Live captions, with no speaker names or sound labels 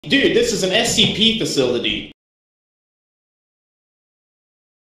Dude, this is an SCP facility.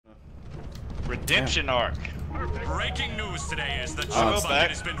 Redemption arc. Breaking news today is that Oh, Joe Biden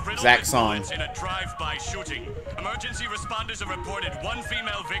has been riddled Exact with song. bullets in a drive-by shooting. Emergency responders have reported one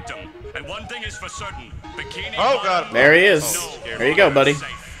female victim, and one thing is for certain: Bikini Oh, God. Bottom There he is. no There you go, buddy.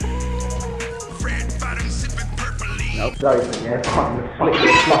 safe. Nope.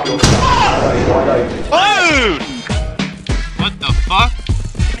 Oh! What the fuck?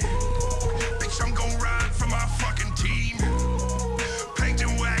 Bitch, I'm gon' ride for my fucking team. Paint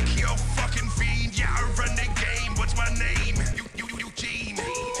and whack, yo, fucking fiend. Yeah, I run the game. What's my name? Eugene.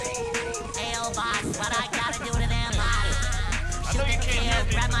 Hell, boss, what I gotta do to them bodies? I know you can't hear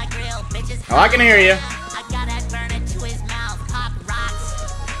Grab my grill, bitches. Oh, I can hear you. I got that burner to his mouth, pop rocks.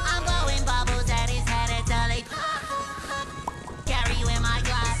 I'm blowing bubbles at his head until he pop. Carry you in my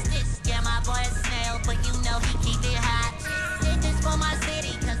glass. Yeah, my boy a snail, but you know he keep it hot. This is for my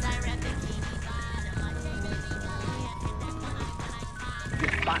city, cause I rep Bikini Bottom.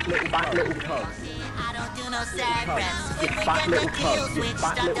 I don't do no sad reps. If we get the kill switch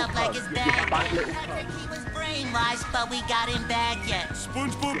stuck up like his bag. He was brainwashed, but we got him back yet.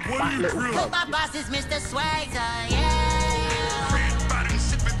 SpongeBob, what are you crew? Look, my boss is Mr. Swagger, yeah. Red bottom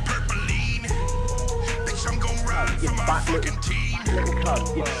sipping purpleine. Bitch, I'm gon' ride for my fucking team. Paint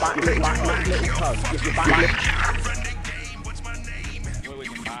and whack, yo, fucking fiend. I run the game. What's my name?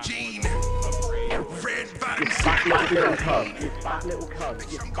 Eugene. Red bottom sipping purpleine.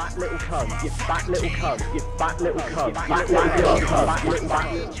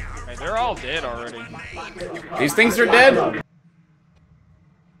 Hey, they're all dead already. These things are dead?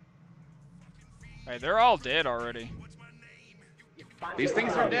 Hey, they're all dead already. These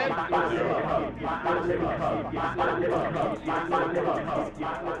things are dead?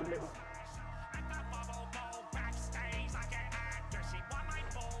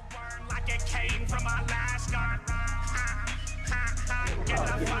 Like it came from Alaska. Get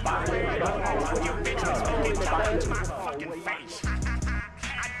the fuck away. You bitches fucking challenge my fucking face.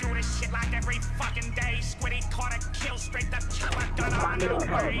 I do this shit like every fucking day. Squiddy caught a kill straight the chopper gun on the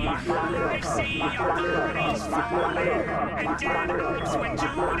way. I see your bodies falling and dead roots when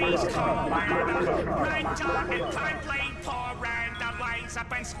Judy's calling. Right dog and pine blade pouring. The lines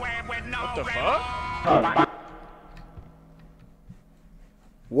up and square with no What the fuck?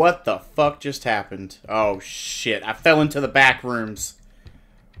 What the fuck just happened? Oh shit, I fell into the back rooms.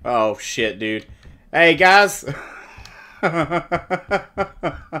 Oh shit, dude. Hey guys.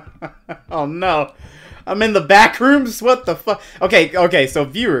 Oh no. I'm in the back rooms? What the fuck? Okay, so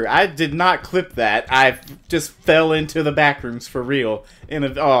viewer, I did not clip that. I just fell into the back rooms for real.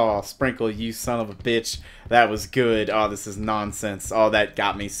 Oh, Sprinkle, you son of a bitch. That was good. Oh, this is nonsense. Oh, that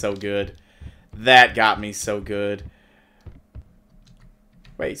got me so good. That got me so good.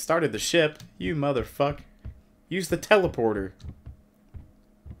 Wait, started the ship? You motherfucker. Use the teleporter.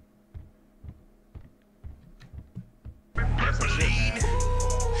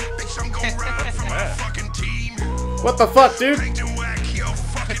 What the fuck, dude?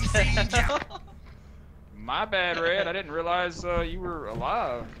 My bad, Red. I didn't realize you were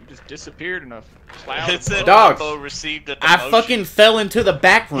alive. You just disappeared in a cloud. It said Dog. Algo received a I demotion. fucking fell into the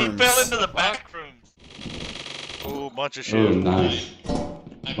back He rooms. fell into the back rooms. Ooh, bunch of shit. Oh, nice.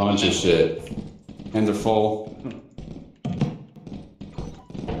 Bunch of shit. Hands are full.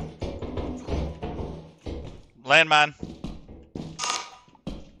 Landmine.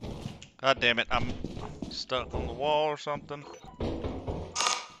 God damn it, I'm stuck on the wall or something.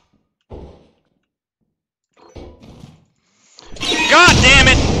 God damn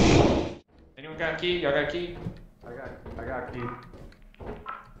it! Anyone got a key? Y'all got a key? I got a key.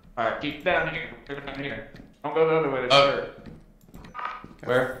 Alright, keep down here. Keep down here. Don't go the other way. There's dirt.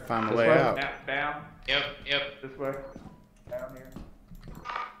 Where? Find a This way way? out. Down. Yep. This way. Down here.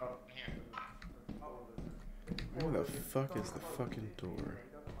 Where the fuck is the fucking door?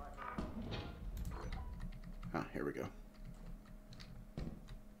 Ah, here we go.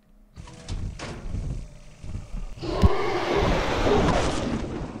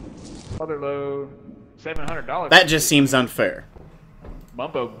 Other load. $700. That just seems unfair.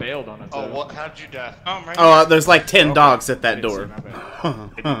 Mumbo bailed on us. Oh, what? How'd you die? Oh, I'm right Oh, there's like 10 dogs at that I didn't see, door. my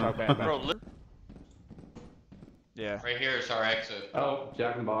bad. Didn't talk bad about Bro, it. li- Yeah. Right here is our exit. Oh,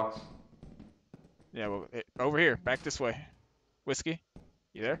 Jack in the Box. Yeah, well, over here. Back this way. Whiskey?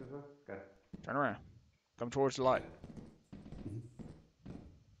 You there? Okay. Turn around. Come towards the light.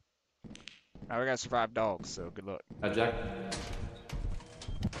 Now we gotta survive dogs, so good luck. Jack.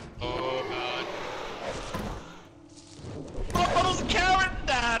 Oh god. Oh, those coward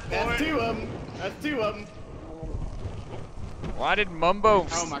died, boy! That's two of them. That's two of them. Why did Mumbo?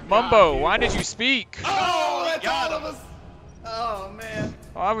 Oh my God, Mumbo, dude. why did you speak? Oh, that's got all him. of us. Oh man.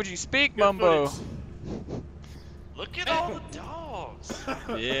 Why would you speak, Good Mumbo? footage. Look at all the dogs.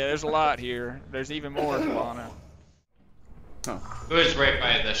 Yeah, there's a lot here. There's even more spawning. It was right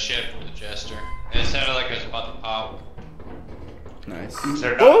by the ship, the Jester. It sounded like it was about to pop. Nice. Is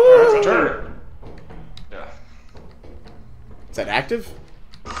there Woo! a turret? Yeah. Is that active?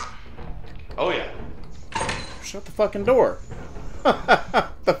 Oh yeah. Shut the fucking door. The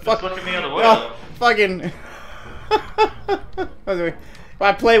fuck? Just looking the other way. Oh, fucking.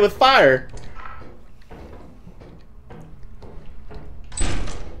 Why play with fire?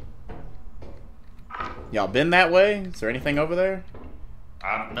 Y'all been that way? Is there anything over there?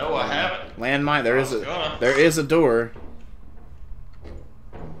 No, I haven't. Landmine. I was gonna. There is a door.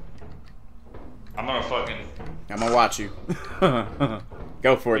 I'm gonna fucking. I'm gonna watch you.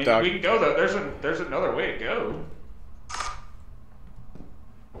 Go for it, dog. We can go though. There's another way to go.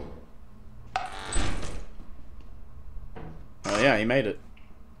 Oh yeah, he made it.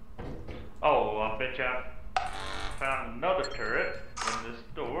 Oh, I bet you I found another turret in this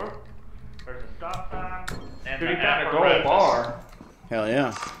door. There's a stop sign and Dude, the he found a gold apparatus. bar. Hell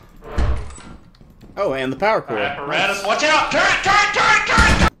yeah. Oh, and the power cord. Apparatus, watch out! Turret, turret, turret,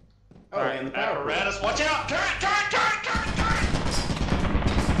 turret! Oh, and the power cord. Apparatus, watch out! Turret, turret, turret, turret, turret!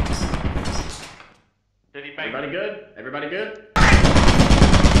 Did he make Everybody it? good? Everybody good?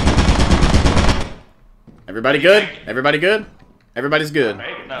 Everybody good? Everybody good? Everybody's good. Made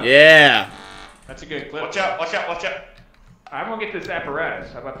it. No. Yeah. That's a good clip. Watch out, watch out, watch out! I'm gonna get this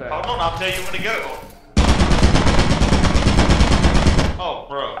apparatus. How about that? Hold on, I'll tell you when to go. Oh,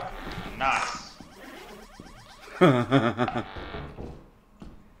 bro. Nice. Woo!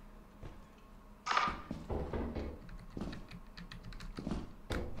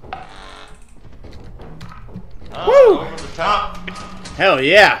 Over the top. Hell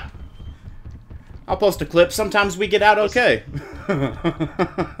yeah. I'll post a clip. Sometimes we get out okay.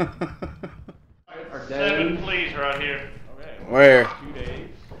 7, please, right here. Where? 2 days.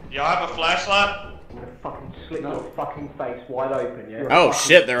 Y'all have a flashlight? Fucking slit your fucking face wide open, yeah? Oh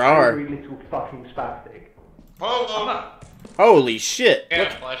shit, there are. Every little fucking spastic. Whoa, Holy shit. Yeah,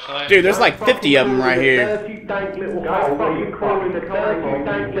 Look, flashlight. dude, there's like 50 of them right here. Dirty, dank little hole where you crawl in the dirty,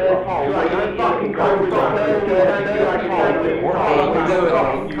 dank little hole where you fucking crawl in the dirty, dank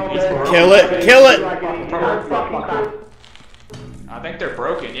Kill it, kill it. I think they're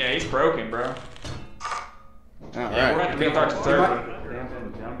broken. Yeah, he's broken, bro. Yeah, we're Alright. gonna have to talk to third one.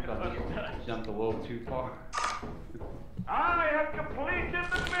 Jumped a little too far. I have completed the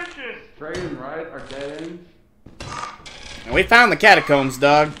mission. Straight and right are dead ends. And we found the catacombs,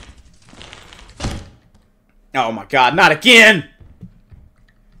 dog. Oh my god, not again!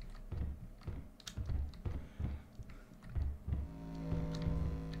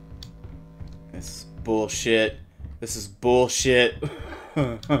 This is bullshit. This is bullshit.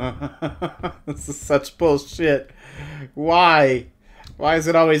 This is such bullshit. Why? Why is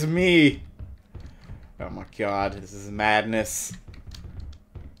it always me? Oh my god, this is madness.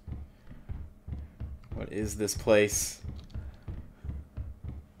 What is this place?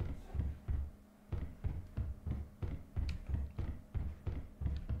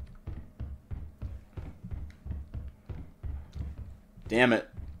 Damn it.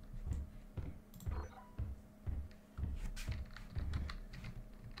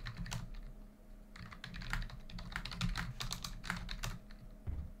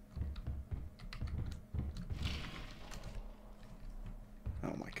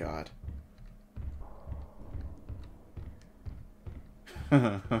 Oh my god.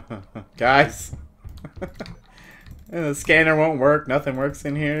 Guys. The scanner won't work. Nothing works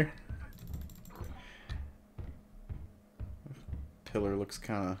in here. Pillar looks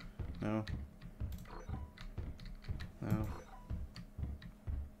kind of... No. No.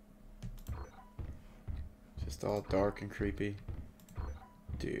 Just all dark and creepy.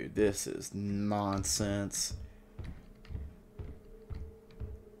 Dude, this is nonsense.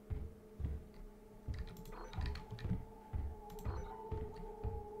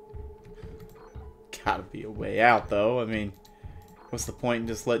 Gotta be a way out, though. I mean, what's the point in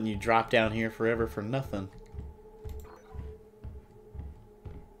just letting you drop down here forever for nothing?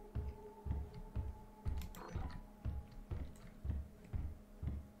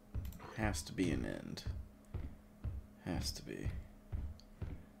 Has to be an end. Has to be.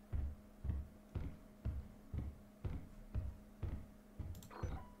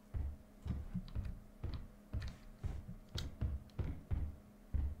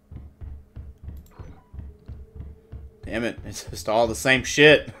 Damn it, it's just all the same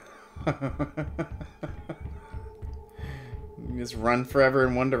shit. Just run forever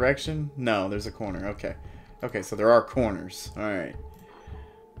in one direction? No, there's a corner. Okay. Okay, so there are corners. Alright.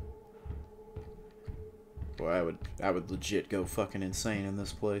 Boy, I would legit go fucking insane in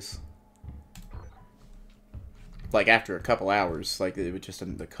this place. Like, after a couple hours, like, it would just,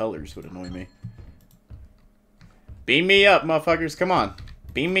 the colors would annoy me. Beam me up, motherfuckers. Come on.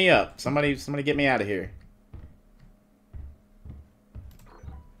 Beam me up. Somebody get me out of here.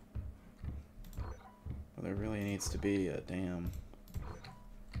 Well, there really needs to be a damn...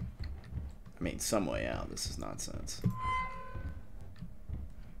 I mean, some way out. This is nonsense.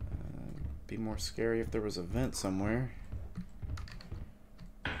 Be more scary if there was a vent somewhere.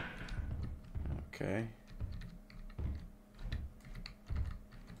 Okay.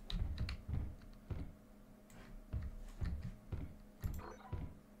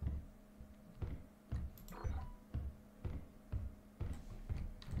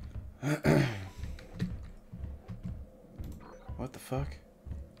 What the fuck?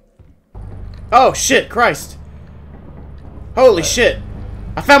 Oh shit, Christ! Holy shit!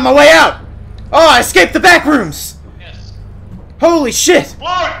 I found my way out! Oh, I escaped the Backrooms! Yes. Holy shit!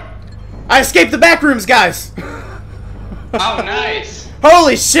 Lord! I escaped the Backrooms, guys! Oh, nice!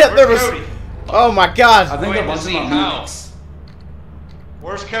 Holy shit, Where's there was... Cody? Oh my god! I think Wait a bunch to of see our how. mimics.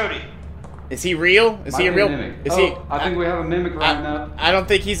 Where's Cody? Is he real? Is Might he a be real... mimic. Is Oh, he... I think we have a mimic right now. I don't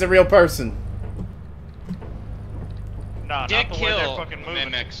think he's a real person. Nah, Did not the way they're kill fucking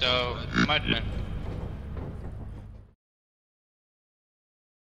moving. Mimic, so it might have been.